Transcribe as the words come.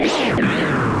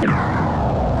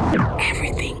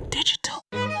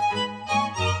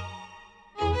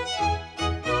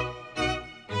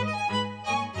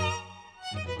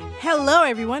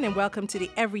everyone, and welcome to the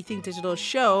Everything Digital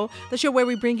Show, the show where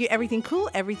we bring you everything cool,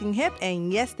 everything hip,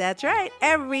 and yes, that's right,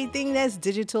 everything that's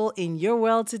digital in your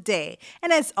world today.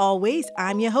 And as always,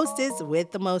 I'm your hostess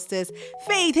with the mostest,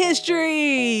 Faith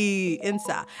History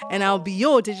Insa, and I'll be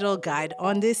your digital guide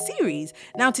on this series.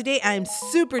 Now, today I'm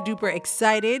super duper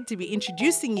excited to be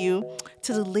introducing you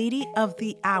to the lady of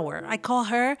the hour. I call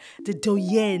her the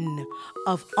doyenne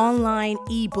of online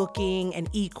e-booking and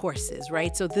e-courses,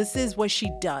 right? So this is what she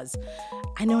does.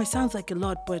 I know it sounds like a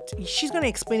lot, but she's going to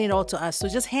explain it all to us. So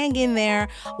just hang in there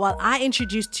while I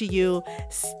introduce to you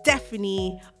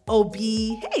Stephanie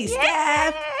Obi. Hey,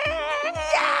 Steph.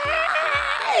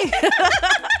 Yay!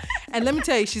 And let me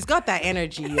tell you, she's got that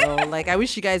energy, yo. Like, I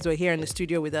wish you guys were here in the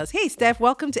studio with us. Hey, Steph,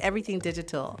 welcome to Everything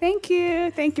Digital. Thank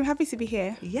you. Thank you. I'm happy to be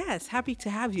here. Yes, happy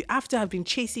to have you. After I've been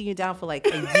chasing you down for like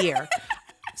a year.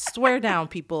 Swear down,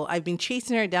 people. I've been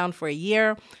chasing her down for a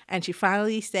year, and she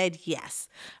finally said yes.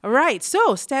 All right.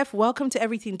 So, Steph, welcome to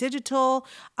Everything Digital.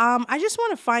 I just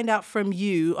want to find out from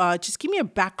you, just give me a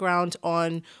background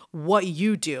on what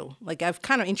you do. Like, I've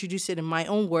kind of introduced it in my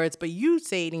own words, but you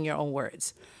say it in your own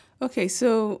words. Okay.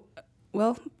 So,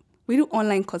 well, we do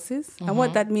online courses. And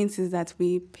what that means is that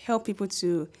we help people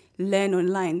to learn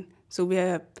online. So we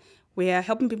are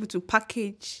helping people to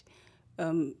package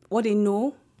what they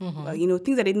know.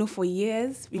 Things that they know for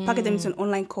years. We package them into an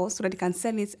online course so that they can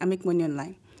sell it and make money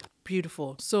online.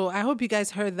 Beautiful. So I hope you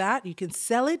guys heard that. You can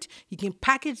sell it. You can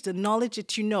package the knowledge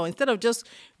that you know. Instead of just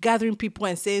gathering people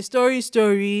and saying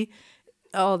story,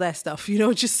 all that stuff,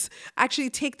 just actually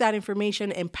take that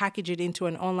information and package it into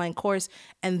an online course,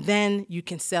 and then you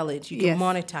can sell it. You can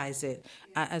monetize it,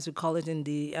 as we call it in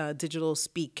the digital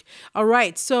speak. All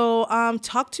right. So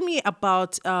talk to me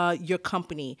about your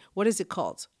company. What is it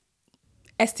called?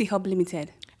 ST Hub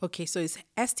Limited. Okay, so it's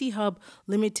ST Hub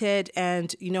Limited,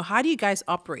 and how do you guys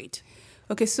operate?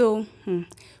 Okay, so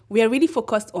we are really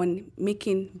focused on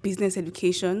making business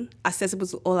education accessible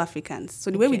to all Africans.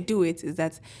 So the way we do it is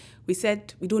that we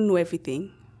said we don't know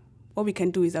everything. What we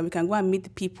can do is that we can go and meet the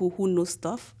people who know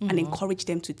stuff and encourage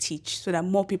them to teach so that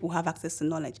more people have access to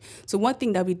knowledge. So one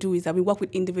thing that we do is that we work with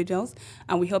individuals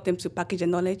and we help them to package their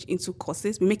knowledge into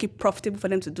courses. We make it profitable for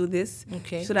them to do this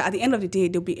so that at the end of the day,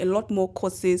 there'll be a lot more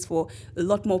courses for a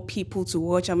lot more people to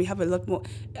watch, and we have a lot more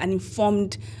an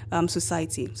informed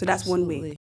society. So that's one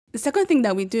way. The second thing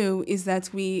that we do is that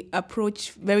we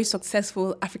approach very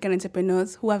successful African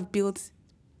entrepreneurs who have built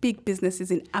big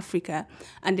businesses in Africa,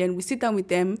 and then we sit down with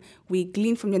them, we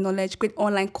glean from their knowledge, create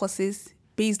online courses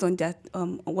based on that,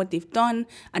 on what they've done,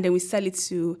 and then we sell it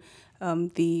to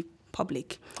the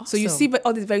public. Awesome. So you see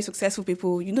all these very successful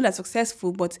people, they're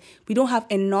successful, but we don't have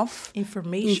enough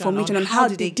information on how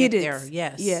they did it. There.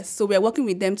 Yes. So we are working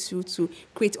with them to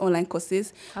create online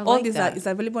courses. All these is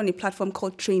available on a platform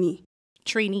called Trainee.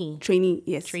 Trainee,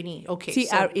 yes. Trainee, okay.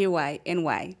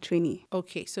 Trayny, Trainee.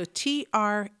 Okay, so Trayny,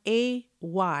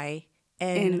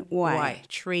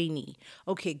 Trainee.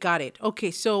 Okay, got it. Okay,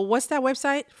 so what's that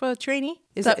website for Trainee?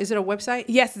 Is it a website?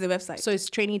 Yes, it's a website. So it's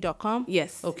trainee.com?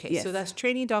 Yes. Okay, yes. So that's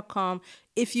trainee.com.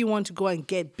 If you want to go and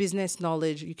get business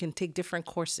knowledge, you can take different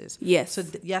courses. Yes. So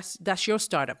yes, that's your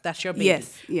startup. That's your baby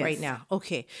right now.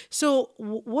 Okay. So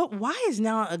why is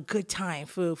now a good time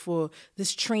for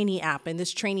this Trainee app and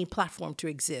this Trainee platform to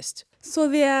exist? So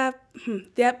there are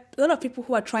a lot of people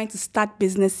who are trying to start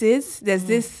businesses. There's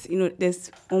this, there's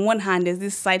on one hand, there's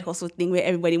this side hustle thing where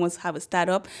everybody wants to have a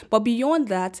startup. But beyond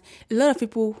that, a lot of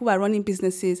people who are running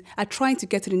businesses are trying to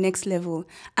get to the next level,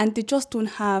 and they just don't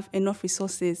have enough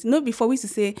resources. Before we used to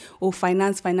say,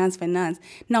 finance.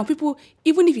 Now people,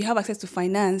 even if you have access to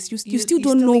finance, you still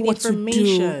don't know what to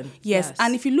do. Yes.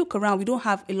 And if you look around, we don't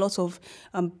have a lot of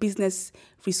business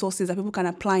resources that people can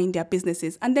apply in their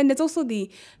businesses. And then there's also the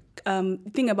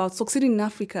thing about succeeding in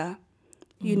Africa,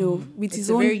 with its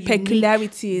own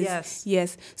peculiarities.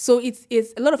 Yes. So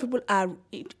it's a lot of people are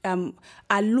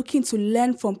looking to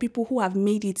learn from people who have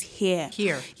made it here.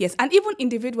 Yes. And even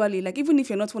individually, like even if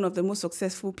you're not one of the most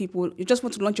successful people, you just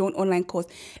want to launch your own online course.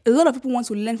 A lot of people want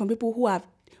to learn from people who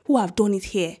have done it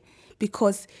here,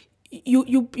 because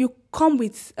you come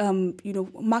with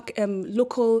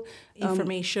local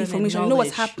information. You know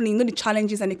what's happening, the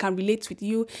challenges, and they can relate with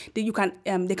you. They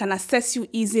can assess you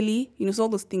easily. So all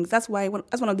those things. That's one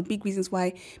of the big reasons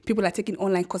why people are taking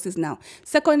online courses now.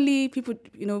 Secondly, people,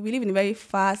 we live in a very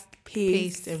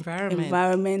fast-paced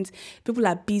environment. People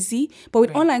are busy, but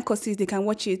with online courses, they can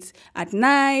watch it at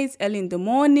night, early in the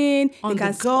morning. On they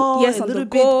can the go, yes, a on little the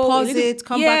bit, go, pause it,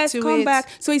 come back to it.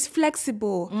 So it's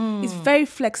flexible. It's very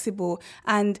flexible,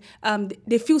 and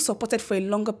they feel supported for a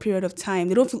longer period of time.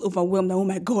 They don't feel overwhelmed. Like, oh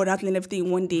my God, I have to learn everything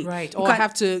in one day. Right. Or I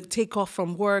have to take off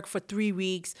from work for 3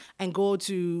 weeks and go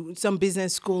to some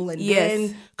business school and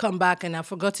then come back and I've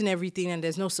forgotten everything and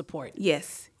there's no support.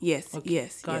 Yes.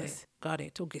 Got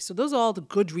it. Okay. So those are all the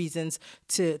good reasons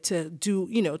to do,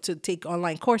 to take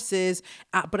online courses.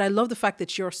 But I love the fact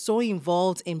that you're so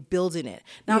involved in building it.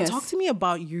 Now, talk to me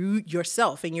about you,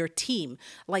 yourself and your team.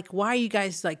 Like, why are you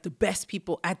guys like the best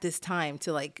people at this time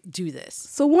to like do this?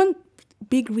 So one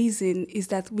big reason is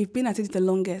that we've been at it the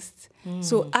longest.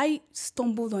 So I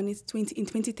stumbled on it in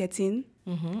 2013.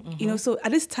 So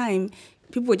at this time,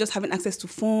 people were just having access to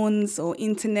phones or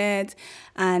internet,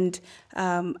 and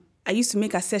I used to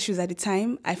make accessories at the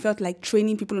time. I felt like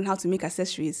training people on how to make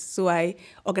accessories. So I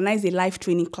organized a live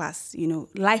training class,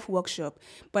 live workshop.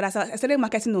 But as I started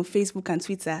marketing on Facebook and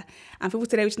Twitter, and people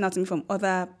started reaching out to me from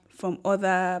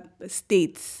other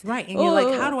states. Right. And you're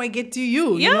like, how do I get to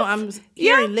you? Yeah. I'm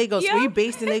here in Lagos. Were you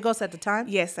based in Lagos at the time?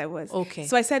 Yes, I was. Okay.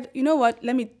 So I said, you know what?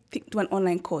 Let me do an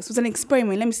online course. It was an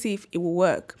experiment. Let me see if it will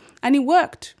work. And it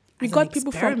worked. We got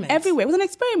people from everywhere. It was an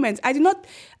experiment. I did not...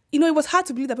 it was hard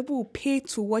to believe that people would pay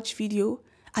to watch video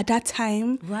at that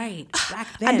time. Right, back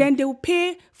then. And then they will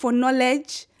pay for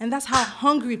knowledge. And that's how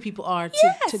hungry people are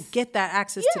to get that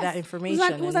access to that information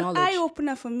and knowledge. It was an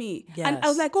eye-opener for me. Yes. And I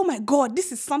was like, oh my God,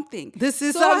 this is something.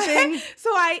 So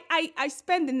I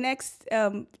spent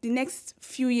the next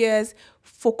few years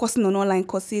focusing on online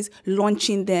courses,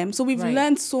 launching them. So we've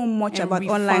learned so much about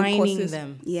online courses.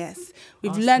 Them. Yes,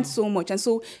 we've learned so much. And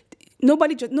so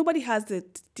nobody has the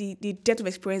depth of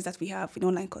experience that we have in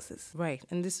online courses. Right.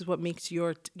 And this is what makes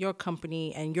your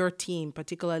company and your team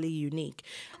particularly unique.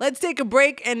 Let's take a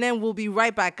break and then we'll be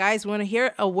right back, guys. We want to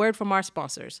hear a word from our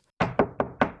sponsors.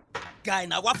 Guy,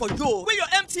 now what for you? Where your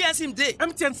MTN SIM day?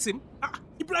 MTN SIM?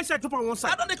 You play side top on one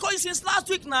side. I don't call you since last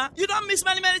week now. You don't miss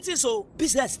many things. So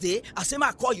business day, I say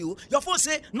I call you. Your phone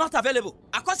say not available.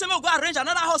 I call say me go arrange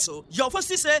another hustle. Your phone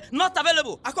still say not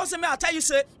available. I call say me I tell you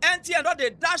say MTN don't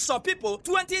they dash some people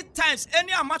 20 times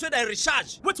any amount where they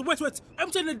recharge. Wait.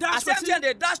 MTN they dash. I say MTN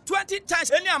they dash 20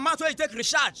 times any amount where you take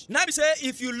recharge. Now me say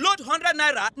if you load 100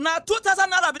 naira, now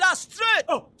 2,000 naira be that straight.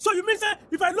 Oh, so you mean say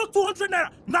if I load 200 naira,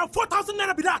 now 4,000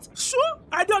 naira be that? Sure.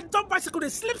 I don't jump bicycle, they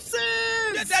slip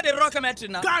since. They rock entry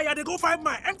now. Guy, I they go find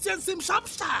my MTN SIM sharp.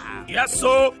 Yes,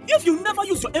 so if you never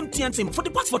use your MTN SIM for the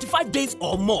past 45 days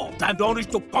or more, time don't reach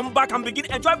to come back and begin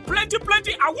enjoy plenty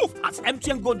awoof as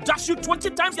MTN go dash you 20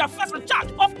 times your first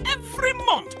recharge of every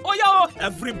month. Oh yeah,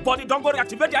 everybody don't go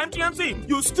reactivate their MTN SIM.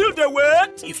 You still there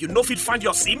wait? If you know fit find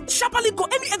your SIM, sharply go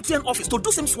any MTN office to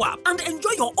do SIM swap and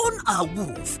enjoy your own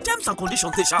awoof. Terms and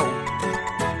conditions they shall.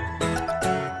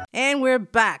 And we're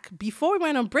back. Before we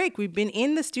went on break, we've been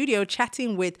in the studio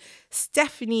chatting with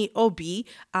Stephanie Obi,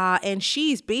 and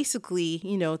she's basically,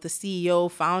 the CEO,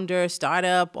 founder,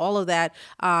 startup, all of that,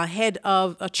 head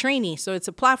of a Trainee. So it's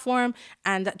a platform,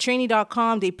 and at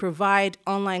Trainee.com, they provide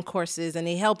online courses, and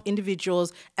they help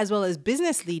individuals as well as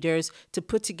business leaders to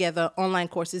put together online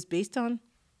courses based on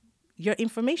your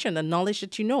information, the knowledge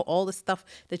that you know, all the stuff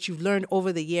that you've learned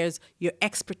over the years, your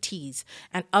expertise,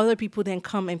 and other people then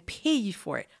come and pay you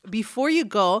for it. Before you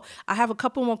go, I have a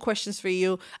couple more questions for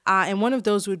you. And one of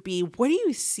those would be, what do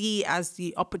you see as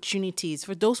the opportunities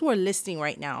for those who are listening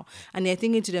right now and they're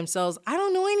thinking to themselves, I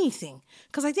don't know anything?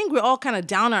 Because I think we're all kind of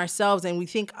down ourselves and we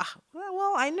think,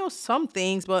 well, I know some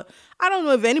things, but I don't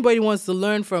know if anybody wants to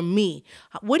learn from me.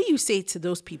 What do you say to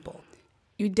those people?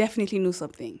 You definitely know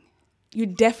something. You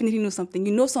definitely know something.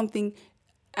 You know something,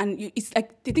 and it's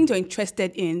like the things you're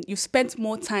interested in. You've spent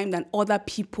more time than other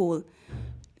people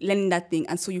learning that thing,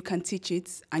 and so you can teach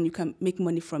it and you can make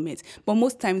money from it. But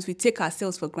most times we take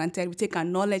ourselves for granted. We take our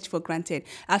knowledge for granted.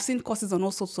 I've seen courses on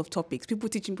all sorts of topics. People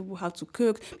teaching people how to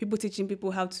cook. People teaching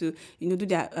people how to, do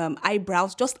their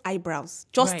eyebrows. Just eyebrows.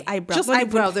 Right. Eyebrows. Just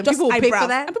eyebrows. And people pay for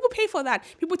that? And people pay for that.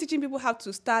 People teaching people how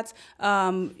to start,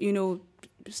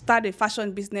 start a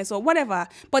fashion business or whatever.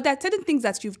 But there are certain things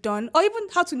that you've done, or even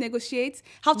how to negotiate,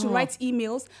 how to write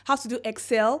emails, how to do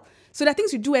Excel. So there are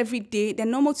things you do every day. They're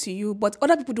normal to you, but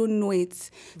other people don't know it.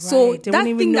 Right. So they that won't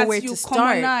even thing know that where you to start.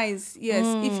 commonize, yes,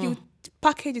 if you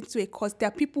package it into a course, there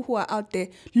are people who are out there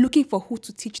looking for who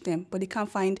to teach them, but they can't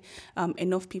find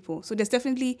enough people. So there's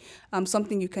definitely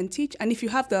something you can teach. And if you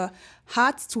have the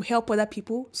heart to help other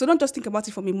people, so don't just think about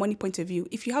it from a money point of view.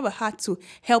 If you have a heart to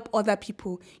help other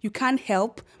people, you can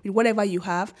help with whatever you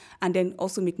have and then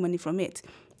also make money from it.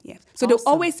 Yeah. So there'll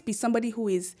always be somebody who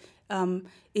is a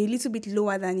little bit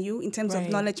lower than you in terms of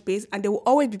knowledge base, and there will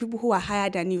always be people who are higher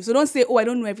than you. So don't say, I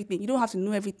don't know everything. You don't have to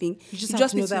know everything. You just have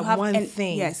to know that one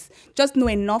thing. Yes. Just know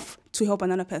enough to help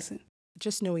another person.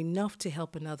 just know enough to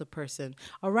help another person.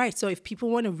 All right. So if people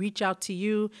want to reach out to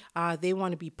you, they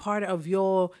want to be part of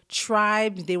your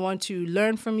tribe, they want to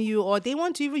learn from you, or they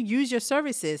want to even use your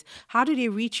services, how do they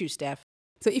reach you, Steph?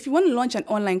 So if you want to launch an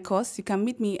online course, you can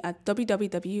meet me at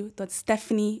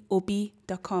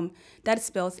www.stephanieobi.com. That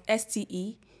spells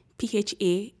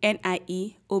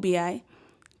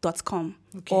STEPHANIEOBI.com.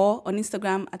 Okay. Or on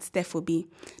Instagram at StephObi.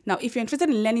 Now, if you're interested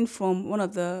in learning from one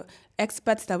of the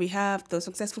experts that we have, the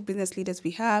successful business leaders we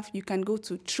have, you can go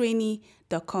to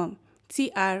trainee.com,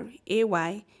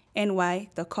 TRAYNY.com,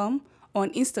 on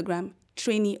Instagram,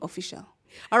 TraineeOfficial.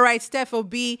 All right, Steph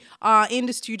Obi in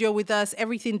the studio with us,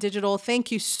 Everything Digital.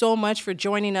 Thank you so much for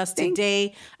joining us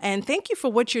today. And thank you for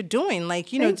what you're doing.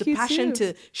 Like, it's a passion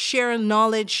to share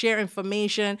knowledge, share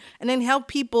information, and then help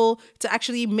people to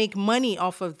actually make money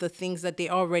off of the things that they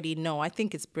already know. I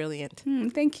think it's brilliant.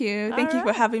 Thank you. Thank you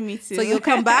for having me too. So you'll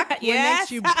come back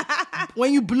yes.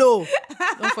 when you blow.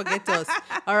 Don't forget us.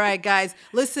 All right, guys.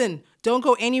 Listen. Don't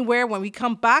go anywhere. When we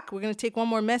come back, we're going to take one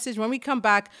more message. When we come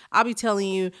back, I'll be telling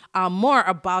you more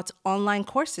about online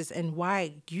courses and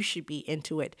why you should be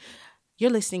into it. You're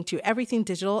listening to Everything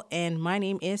Digital, and my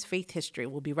name is Faith History.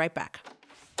 We'll be right back.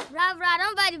 Bra,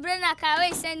 don't buy the brain I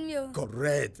can't send me.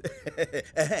 Correct.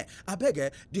 I beg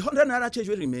you, the 100 naira change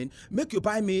will remain. Make you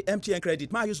buy me MTN credit.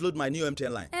 I use load my new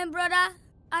MTN line. And brother,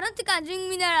 I don't think I drink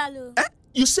mineral.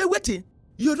 You say waiting?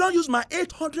 You don't use my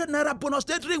 800 naira bonus.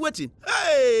 They drink waiting.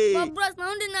 Hey! But bros, my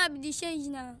 100 naira be the change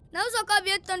now. Now so can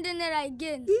be 800 naira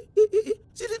again.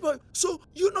 See this boy? So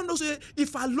you don't know, say,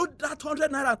 if I load that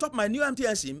 100 naira on top my new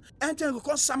MTN SIM, MTN will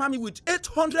come summer me with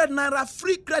 800 naira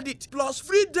free credit plus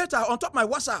free data on top my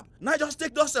WhatsApp. Now just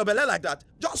take those belly like that.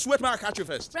 Just wait, man, I catch you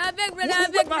first. I beg.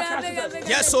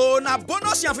 Yes, so now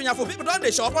bonus for people don't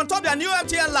they shop on top their new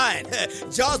MTN line.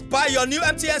 Just buy your new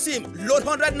MTN SIM, load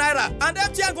 100 naira, and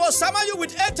MTN will summer you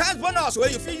with 8 times bonus where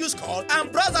you feel use call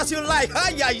and browse as you like.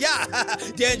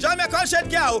 The enjoyment consent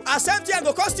girl as MTN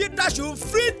go cost you dash you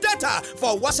free data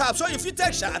for WhatsApp, so if you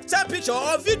take shot, send picture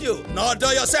or video. Not do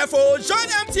yourself, join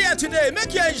MTN today.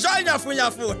 Make you enjoy yafu.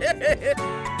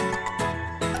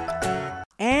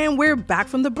 And we're back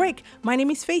from the break. My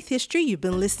name is Faith History. You've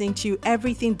been listening to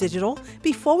Everything Digital.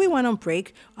 Before we went on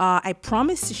break, I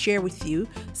promised to share with you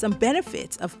some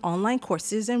benefits of online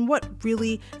courses and what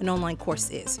really an online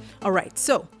course is. All right,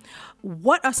 so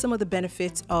what are some of the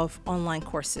benefits of online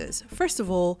courses? First of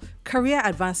all, career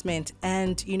advancement.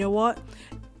 And you know what?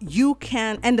 You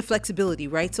can, and the flexibility,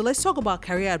 right? So let's talk about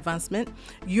career advancement.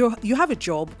 You have a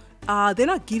job. They're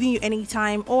not giving you any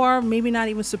time or maybe not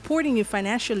even supporting you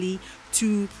financially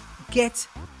to get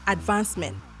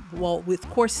advancement. Well, with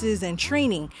courses and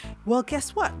training. Well,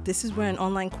 guess what? This is where an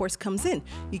online course comes in.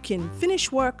 You can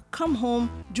finish work, come home,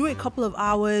 do a couple of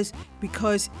hours,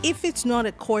 because if it's not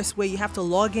a course where you have to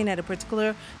log in at a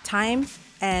particular time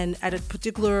and at a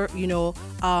particular,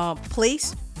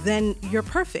 place, then you're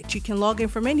perfect. You can log in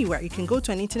from anywhere. You can go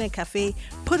to an internet cafe,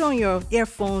 put on your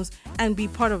earphones, and be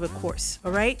part of a course,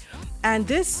 all right? And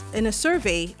this, in a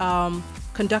survey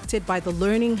conducted by the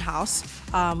Learning House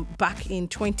back in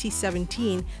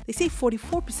 2017, they say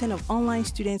 44% of online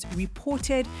students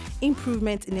reported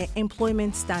improvement in their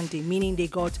employment standing, meaning they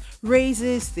got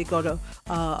raises, they got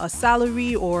a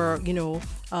salary, or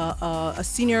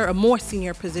a more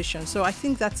senior position. So I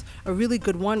think that's a really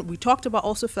good one. We talked about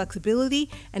also flexibility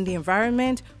and the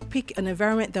environment. Pick an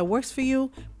environment that works for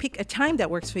you, pick a time that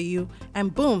works for you,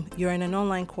 and boom, you're in an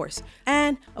online course.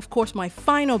 And of course, my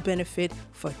final benefit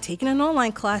for taking an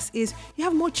online class is you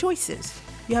have more choices.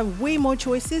 You have way more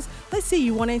choices. Let's say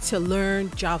you wanted to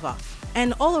learn Java,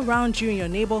 and all around you in your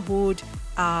neighborhood,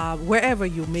 wherever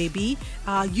you may be,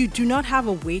 you do not have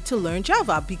a way to learn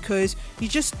Java because you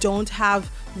just don't have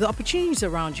the opportunities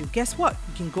around you. Guess what?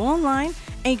 You can go online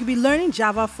and you can be learning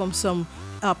Java from some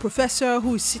professor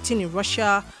who is sitting in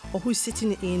Russia or who's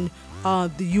sitting in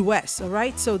the US, all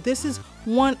right? So this is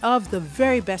one of the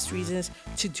very best reasons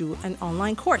to do an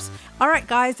online course. All right,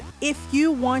 guys, if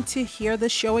you want to hear the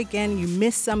show again, you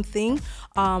missed something,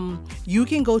 you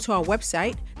can go to our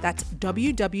website. That's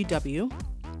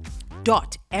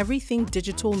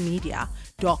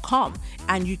www.everythingdigitalmedia.com,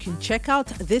 and you can check out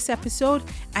this episode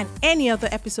and any other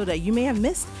episode that you may have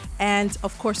missed. And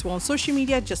of course, we're on social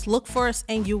media. Just look for us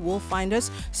and you will find us.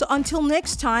 So until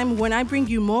next time, when I bring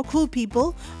you more cool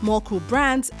people, more cool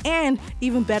brands, and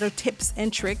even better tips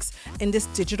and tricks in this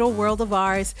digital world of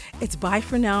ours, it's bye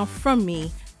for now from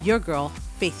me, your girl,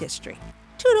 Faith History.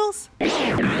 Toodles.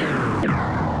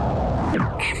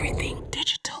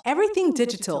 Everything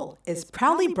Digital is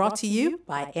proudly brought to you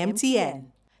by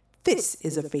MTN. This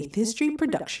is a Faith History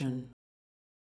production.